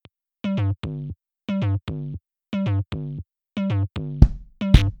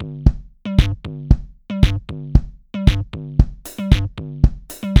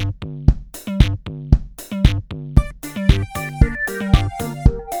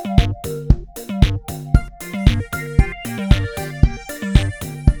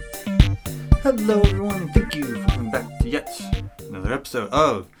Hello everyone, and thank you for coming back to yet another episode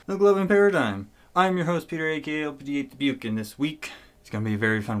of The Glowing Paradigm. I'm your host Peter, aka LPD8 the Buke, and this week it's going to be a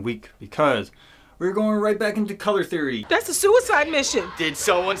very fun week because we're going right back into color theory. That's a suicide mission. Did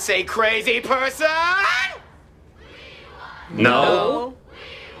someone say crazy person? No.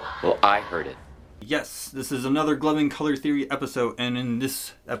 Well, I heard it. Yes, this is another glowing color theory episode, and in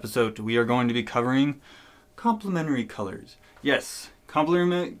this episode we are going to be covering complementary colors. Yes,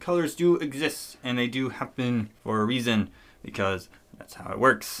 complementary colors do exist, and they do happen for a reason, because that's how it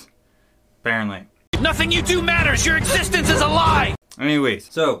works, apparently. Nothing you do matters! Your existence is a lie!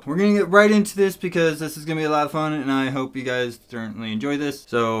 Anyways, so we're going to get right into this because this is going to be a lot of fun, and I hope you guys certainly enjoy this.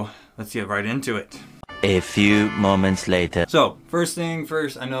 So let's get right into it. A few moments later. So, first thing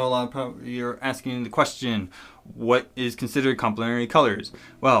first, I know a lot of you are asking the question, what is considered complementary colors?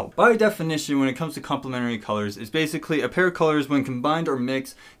 Well, by definition, when it comes to complementary colors, it's basically a pair of colors when combined or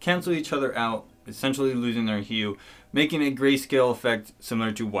mixed, cancel each other out, essentially losing their hue, making a grayscale effect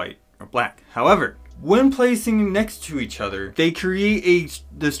similar to white or black. However, when placing next to each other, they create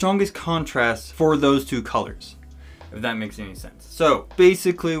the strongest contrast for those two colors, if that makes any sense. So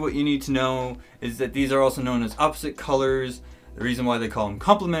basically what you need to know is that these are also known as opposite colors. The reason why they call them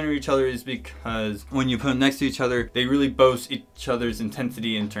complementary each other is because when you put them next to each other, they really boast each other's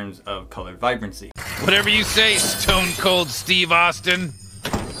intensity in terms of color vibrancy. Whatever you say, Stone Cold Steve Austin.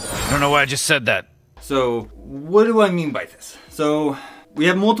 I don't know why I just said that. So what do I mean by this? So we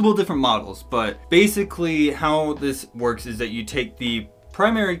have multiple different models, but basically how this works is that you take the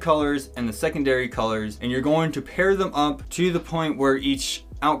primary colors and the secondary colors, and you're going to pair them up to the point where each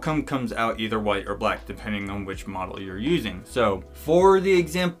outcome comes out either white or black, depending on which model you're using. So for the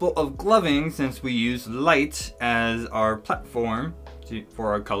example of gloving, since we use light as our platform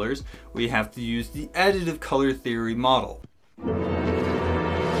for our colors, we have to use the additive color theory model.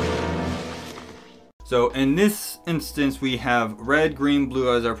 So in this instance, we have red, green,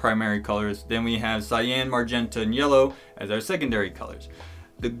 blue as our primary colors. Then we have cyan, magenta, and yellow as our secondary colors.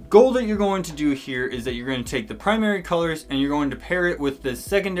 The goal that you're going to do here is that you're going to take the primary colors and you're going to pair it with the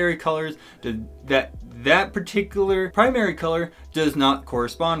secondary colors that particular primary color does not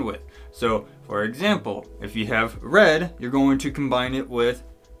correspond with. So for example, if you have red, you're going to combine it with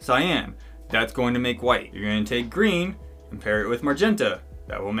cyan. That's going to make white. You're going to take green and pair it with magenta.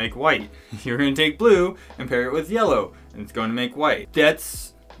 That will make white. You're going to take blue and pair it with yellow, and it's going to make white. That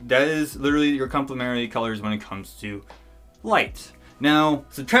is literally your complementary colors when it comes to light. Now,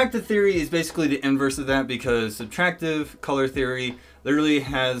 subtractive theory is basically the inverse of that, because subtractive color theory literally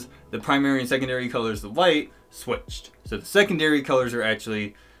has the primary and secondary colors of light switched. So the secondary colors are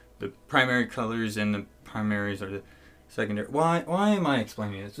actually the primary colors and the primaries are the secondary. Why am I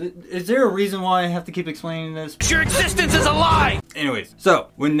explaining this? Is there a reason why I have to keep explaining this? Your existence is a lie! Anyways, so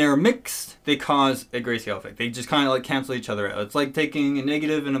when they're mixed, they cause a grayscale effect. They just kind of like cancel each other out. It's like taking a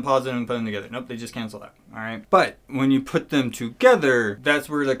negative and a positive and putting them together. Nope, they just cancel out. All right. But when you put them together, that's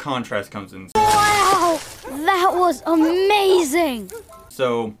where the contrast comes in. Wow, that was amazing.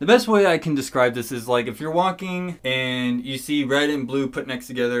 So the best way I can describe this is like if you're walking and you see red and blue put next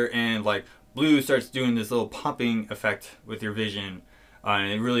together, and like blue starts doing this little popping effect with your vision, and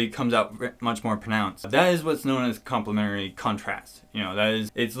it really comes out much more pronounced. That is what's known as complementary contrast. You know,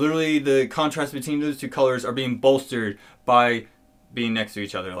 it's literally the contrast between those two colors are being bolstered by being next to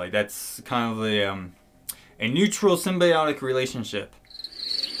each other. Like that's kind of a neutral symbiotic relationship.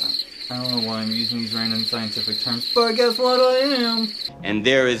 I don't know why I'm using these random scientific terms, but guess what I am? And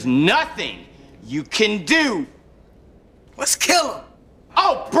there is nothing you can do. Let's kill him.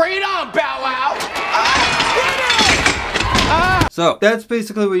 Oh, bring it on, Bow Wow! So that's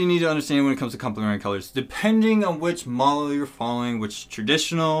basically what you need to understand when it comes to complementary colors. Depending on which model you're following, which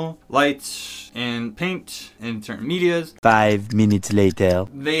traditional, light, and paint, and certain medias, 5 minutes later.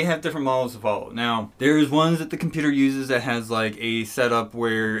 they have different models to follow. Now, there's ones that the computer uses that has like a setup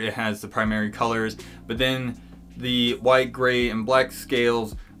where it has the primary colors, but then the white, gray, and black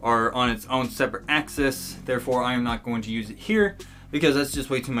scales are on its own separate axis. Therefore, I am not going to use it here, because that's just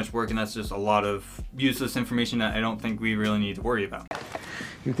way too much work, and that's just a lot of useless information that I don't think we really need to worry about.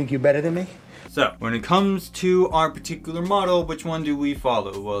 You think you're better than me? So, when it comes to our particular model, which one do we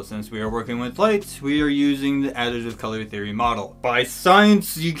follow? Well, since we are working with light, we are using the additive color theory model. By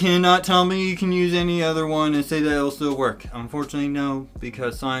science, you cannot tell me you can use any other one and say that it'll still work. Unfortunately, no,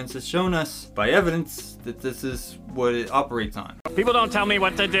 because science has shown us by evidence that this is what it operates on. People don't tell me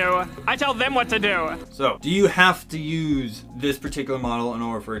what to do. I tell them what to do. So, do you have to use this particular model in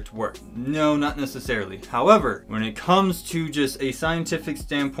order for it to work? No, not necessarily. However, when it comes to just a scientific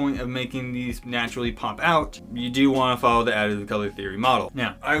standpoint of making these these naturally pop out, you do want to follow the additive color theory model.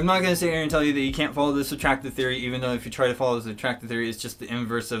 Now, I'm not going to sit here and tell you that you can't follow the subtractive theory, even though if you try to follow the subtractive theory, it's just the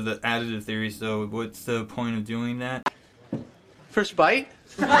inverse of the additive theory, so what's the point of doing that? First bite?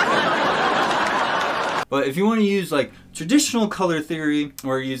 But if you want to use like traditional color theory,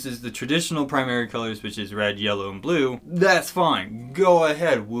 where it uses the traditional primary colors, which is red, yellow, and blue, that's fine. Go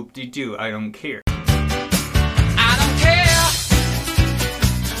ahead, whoop-de-doo, I don't care. I don't care.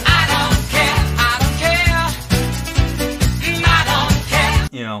 I don't care. I don't care. I don't care.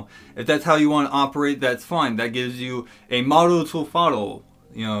 You know, if that's how you want to operate, that's fine. That gives you a model to follow.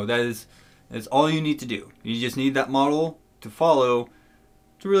 You know, that's all you need to do. You just need that model to follow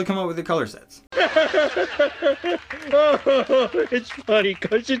to really come up with the color sets. It's funny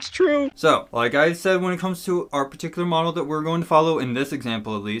because it's true. So, like I said, when it comes to our particular model that we're going to follow, in this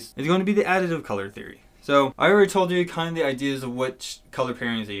example at least, it's going to be the additive color theory. So, I already told you kind of the ideas of which color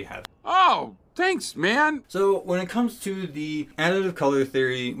pairings that you have. Oh, thanks, man. So, when it comes to the additive color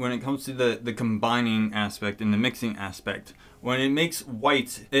theory, when it comes to the combining aspect and the mixing aspect, when it makes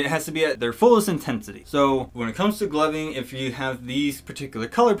white, it has to be at their fullest intensity. So when it comes to gloving, if you have these particular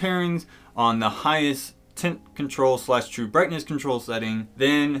color pairings on the highest tint control / true brightness control setting,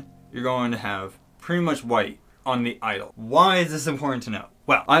 then you're going to have pretty much white on the idle. Why is this important to know?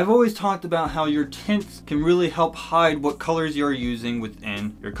 Well, I've always talked about how your tints can really help hide what colors you're using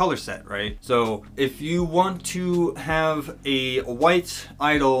within your color set, right? So if you want to have a white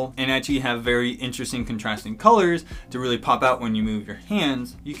idle and actually have very interesting contrasting colors to really pop out when you move your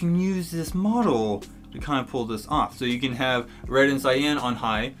hands, you can use this model to kind of pull this off. So you can have red and cyan on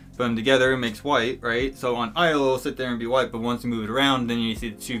high, put them together, it makes white, right? So on idle, it'll sit there and be white, but once you move it around, then you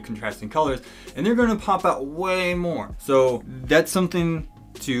see the two contrasting colors, and they're gonna pop out way more. So that's something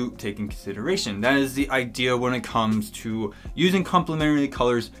to take in consideration. That is the idea when it comes to using complementary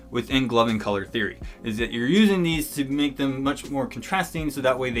colors within gloving color theory, is that you're using these to make them much more contrasting so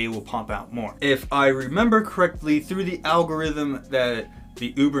that way they will pop out more. If I remember correctly, through the algorithm that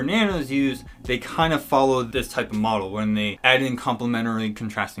the Uber Nanos use, they kind of follow this type of model. When they add in complementary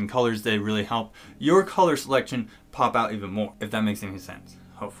contrasting colors, they really help your color selection pop out even more, if that makes any sense.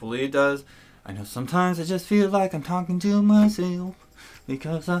 Hopefully it does. I know sometimes I just feel like I'm talking to myself,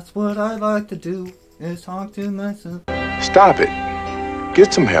 because that's what I like to do, is talk to myself. Stop it.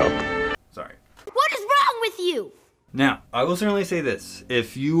 Get some help. What is wrong with you? Now, I will certainly say this.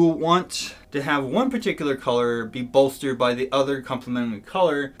 If you want to have one particular color be bolstered by the other complementary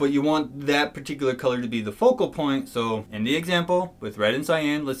color, but you want that particular color to be the focal point, so in the example with red and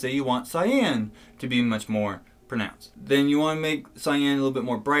cyan, let's say you want cyan to be much more pronounced. Then you want to make cyan a little bit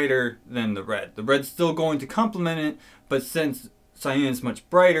more brighter than the red. The red's still going to complement it, but since cyan is much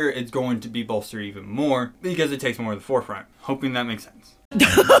brighter, it's going to be bolstered even more because it takes more of the forefront. Hoping that makes sense.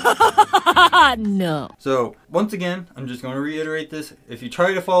 No. So once again, I'm just going to reiterate this. If you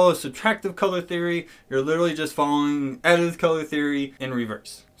try to follow subtractive color theory, you're literally just following additive color theory in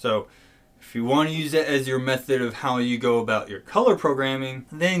reverse. So if you want to use it as your method of how you go about your color programming,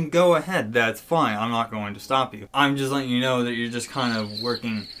 then go ahead. That's fine. I'm not going to stop you. I'm just letting you know that you're just kind of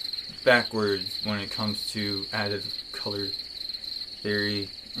working backwards when it comes to additive color theory,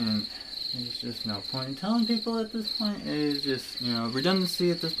 and there's just no point in telling people at this point. It's just, you know,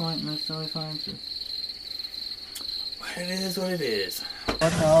 redundancy at this point, and that's totally fine. So, it is what it is.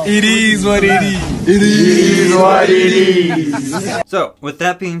 It is what it is. It is what it is. So, with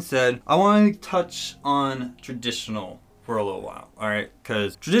that being said, I want to touch on traditional for a little while, alright?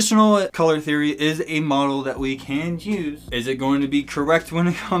 Because traditional color theory is a model that we can use. Is it going to be correct when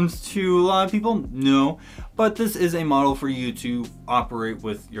it comes to a lot of people? No. But this is a model for you to operate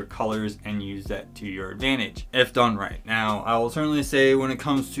with your colors and use that to your advantage, if done right. Now, I will certainly say when it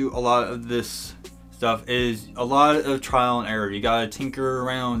comes to a lot of this stuff is a lot of trial and error. You gotta tinker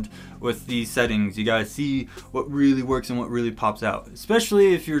around with these settings. You gotta see what really works and what really pops out,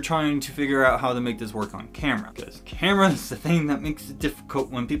 especially if you're trying to figure out how to make this work on camera, because camera is the thing that makes it difficult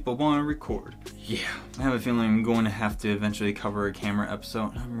when people want to record. Yeah, I have a feeling I'm going to have to eventually cover a camera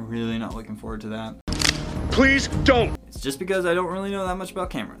episode, and I'm really not looking forward to that. Please don't. It's just because I don't really know that much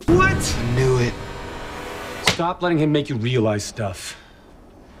about cameras. What? I knew it. Stop letting him make you realize stuff.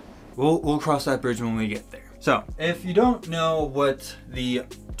 We'll cross that bridge when we get there. So, if you don't know what the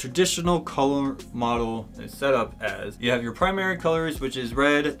traditional color model is set up as, you have your primary colors, which is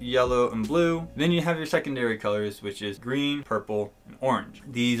red, yellow, and blue. Then you have your secondary colors, which is green, purple, and orange.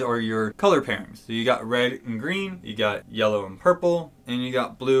 These are your color pairings. So you got red and green, you got yellow and purple, and you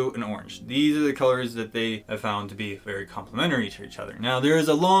got blue and orange. These are the colors that they have found to be very complementary to each other. Now, there is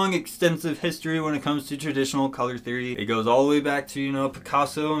a long, extensive history when it comes to traditional color theory. It goes all the way back to, you know,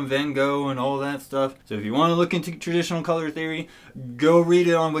 Picasso and Van Gogh and all that stuff. So if you want to look into traditional color theory, go read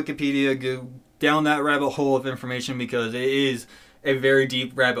it on Wikipedia. Go down that rabbit hole of information, because it is a very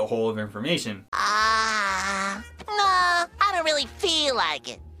deep rabbit hole of information. No, I don't really feel like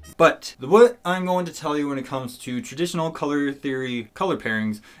it. But what I'm going to tell you when it comes to traditional color theory color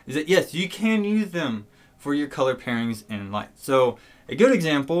pairings is that yes, you can use them for your color pairings in light. So a good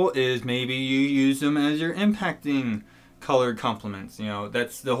example is maybe you use them as your impacting color complements. You know,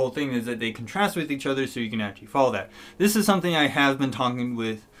 that's the whole thing, is that they contrast with each other, so you can actually follow that. This is something I have been talking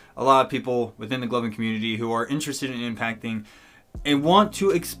with a lot of people within the gloving community who are interested in impacting and want to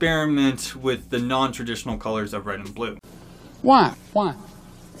experiment with the non-traditional colors of red and blue. Why?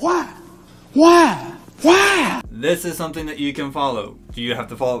 This is something that you can follow. Do you have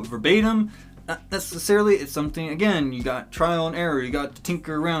to follow it verbatim? Not necessarily. It's something, again, you got trial and error. You got to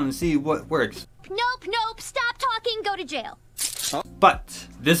tinker around and see what works. Nope, stop talking, go to jail. But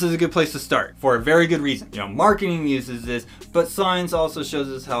this is a good place to start for a very good reason. You know, marketing uses this, but science also shows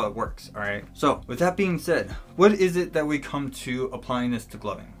us how it works, all right? So with that being said, what is it that we come to applying this to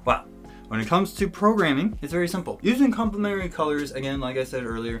gloving? Well, when it comes to programming, it's very simple. Using complementary colors, again, like I said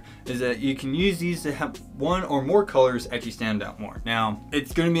earlier, is that you can use these to have one or more colors actually stand out more. Now,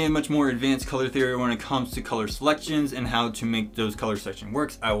 it's going to be a much more advanced color theory when it comes to color selections and how to make those color selection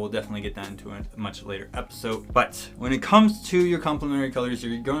works. I will definitely get that into a much later episode. But when it comes to your complementary colors,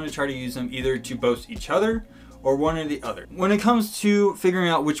 you're going to try to use them either to boast each other or one or the other. When it comes to figuring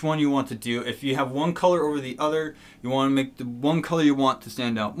out which one you want to do, if you have one color over the other, you want to make the one color you want to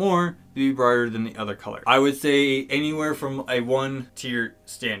stand out more to be brighter than the other color. I would say anywhere from a 1 tier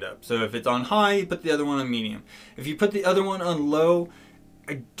stand up. So if it's on high, you put the other one on medium. If you put the other one on low,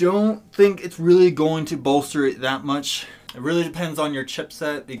 I don't think it's really going to bolster it that much. It really depends on your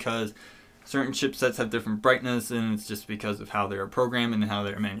chipset, because certain chipsets have different brightness, and it's just because of how they're programmed and how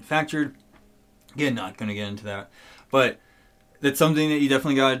they're manufactured. Again, not going to get into that, but that's something that you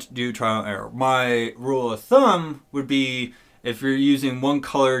definitely got to do trial and error. My rule of thumb would be, if you're using one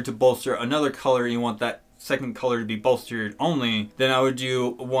color to bolster another color and you want that second color to be bolstered only, then I would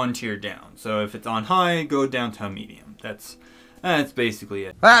do 1 tier down. So if it's on high, go down to a medium. That's basically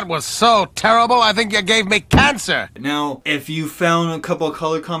it. That was so terrible, I think you gave me cancer. Now, if you found a couple of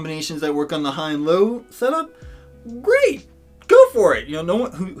color combinations that work on the high and low setup, great. Go for it. You know, no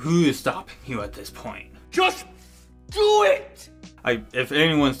one who is stopping you at this point. Just do it! If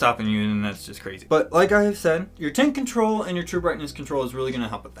anyone's stopping you, then that's just crazy. But like I have said, your tint control and your true brightness control is really going to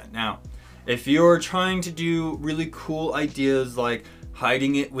help with that. Now, if you're trying to do really cool ideas like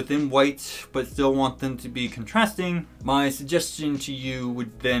hiding it within white but still want them to be contrasting, my suggestion to you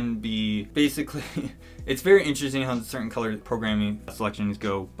would then be basically it's very interesting how certain color programming selections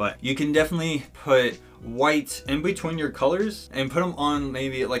go, but you can definitely put white in between your colors and put them on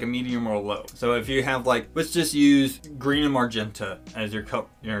maybe like a medium or low. So if you have, like, let's just use green and magenta as your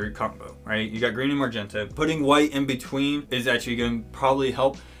combo, right? You got green and magenta. Putting white in between is actually going to probably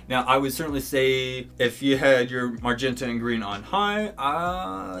help. Now, I would certainly say if you had your magenta and green on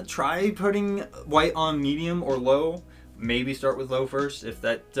high, try putting white on medium or low. Maybe start with low first. If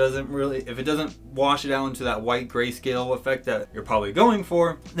it doesn't wash it out into that white grayscale effect that you're probably going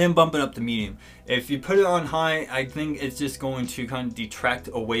for, then bump it up to medium. If you put it on high, I think it's just going to kind of detract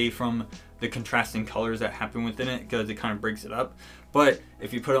away from the contrasting colors that happen within it, because it kind of breaks it up. But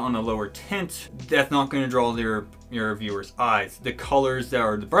if you put it on a lower tint, that's not going to draw your viewers' eyes. The colors that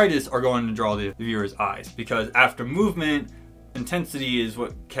are the brightest are going to draw the viewers' eyes, because after movement, intensity is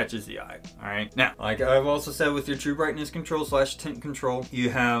what catches the eye. All right. Now, like I've also said with your true brightness control / tint control, you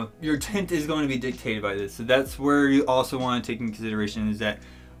have your tint is going to be dictated by this. So that's where you also want to take into consideration is that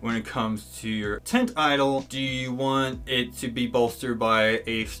when it comes to your tint idle, do you want it to be bolstered by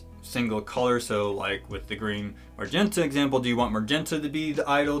a single color? So like with the green magenta example, do you want magenta to be the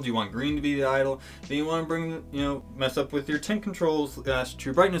idle? Do you want green to be the idle? Then you want to bring, mess up with your tint controls /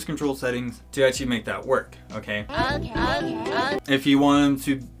 true brightness control settings to actually make that work. Okay. If you want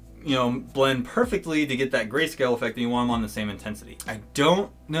them to blend perfectly to get that grayscale effect, then you want them on the same intensity. I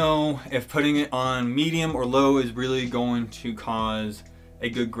don't know if putting it on medium or low is really going to cause a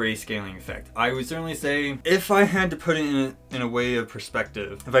good grayscaling effect. I would certainly say, if I had to put it in a way of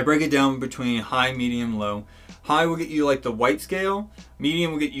perspective, if I break it down between high, medium, low, high will get you like the white scale,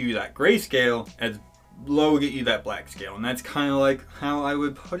 medium will get you that gray scale, as low will get you that black scale. And that's kind of like how I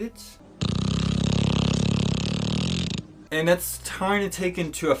would put it. And that's trying to take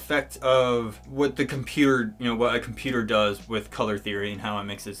into effect of what the computer, what a computer does with color theory and how it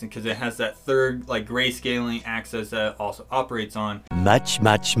mixes, because it has that third like grayscaling axis that it also operates on. Much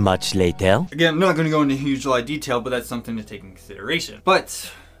later. Again, I'm not going to go into huge lot of detail, but that's something to take in consideration.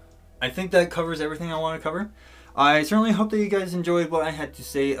 But I think that covers everything I want to cover. I certainly hope that you guys enjoyed what I had to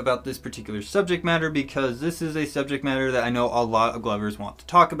say about this particular subject matter, because this is a subject matter that I know a lot of glovers want to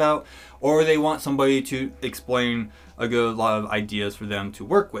talk about, or they want somebody to explain a good lot of ideas for them to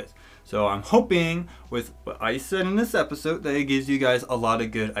work with. So I'm hoping with what I said in this episode that it gives you guys a lot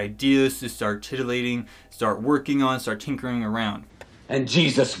of good ideas to start titillating, start working on, start tinkering around. And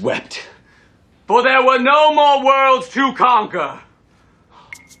Jesus wept, for there were no more worlds to conquer.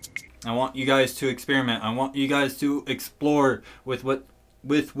 I want you guys to experiment. I want you guys to explore with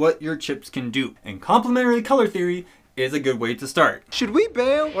what your chips can do. And complementary color theory is a good way to start. Should we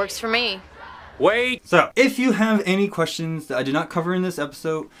bail? Works for me. Wait. So, if you have any questions that I did not cover in this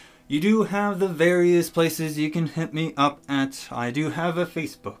episode, you do have the various places you can hit me up at. I do have a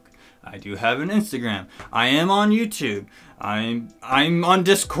Facebook. I do have an Instagram. I am on YouTube. I'm on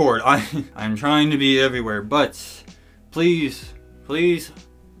Discord. I'm trying to be everywhere, but please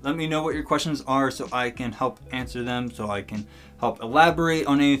let me know what your questions are so I can help answer them, so I can help elaborate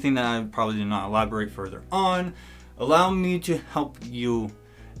on anything that I probably did not elaborate further on. Allow me to help you.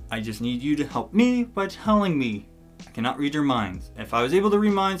 I just need you to help me by telling me. I cannot read your minds. If I was able to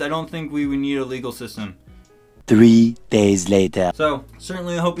read minds, I don't think we would need a legal system. 3 days later. So,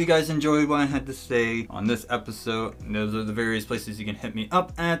 certainly I hope you guys enjoyed what I had to say on this episode. Those are the various places you can hit me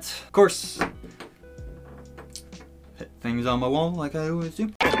up at. Of course, hit things on my wall like I always do.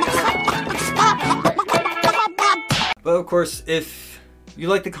 But of course, if you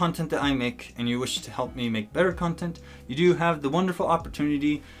like the content that I make and you wish to help me make better content, you do have the wonderful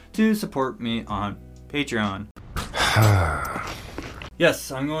opportunity to support me on Patreon.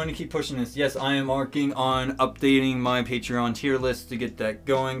 Yes, I'm going to keep pushing this. Yes, I am working on updating my Patreon tier list to get that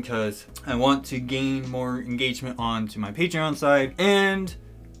going, because I want to gain more engagement onto my Patreon side, and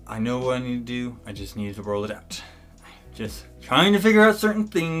I know what I need to do. I just need to roll it out. Just trying to figure out certain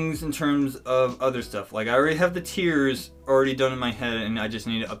things in terms of other stuff. Like, I already have the tiers already done in my head, and I just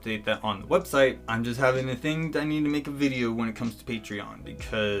need to update that on the website. I'm just having a thing that I need to make a video when it comes to Patreon,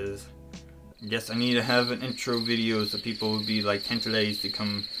 because yes, I need to have an intro video so people would be like tantalized to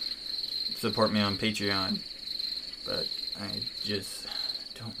come support me on Patreon. But I just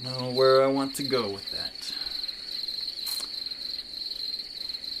don't know where I want to go with that.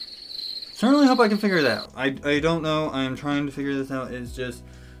 Certainly hope I can figure it out. I don't know. I'm trying to figure this out. It's just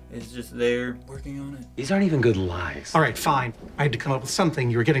there, working on it. These aren't even good lies. All right, fine. I had to come up with something.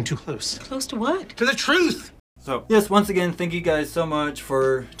 You were getting too close. Close to what? To the truth! So, yes, once again, thank you guys so much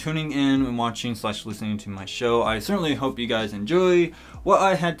for tuning in and watching / listening to my show. I certainly hope you guys enjoy what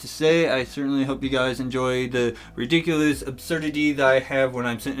I had to say. I certainly hope you guys enjoy the ridiculous absurdity that I have when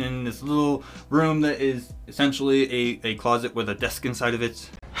I'm sitting in this little room that is essentially a closet with a desk inside of it.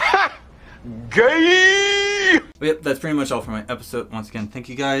 Ha! Gay! But yep, that's pretty much all for my episode. Once again, thank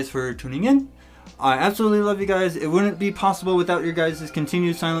you guys for tuning in. I absolutely love you guys. It wouldn't be possible without your guys'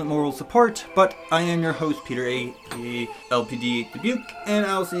 continued silent moral support, but I am your host, Peter A, LPD Dubuque, and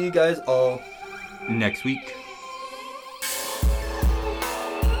I'll see you guys all next week.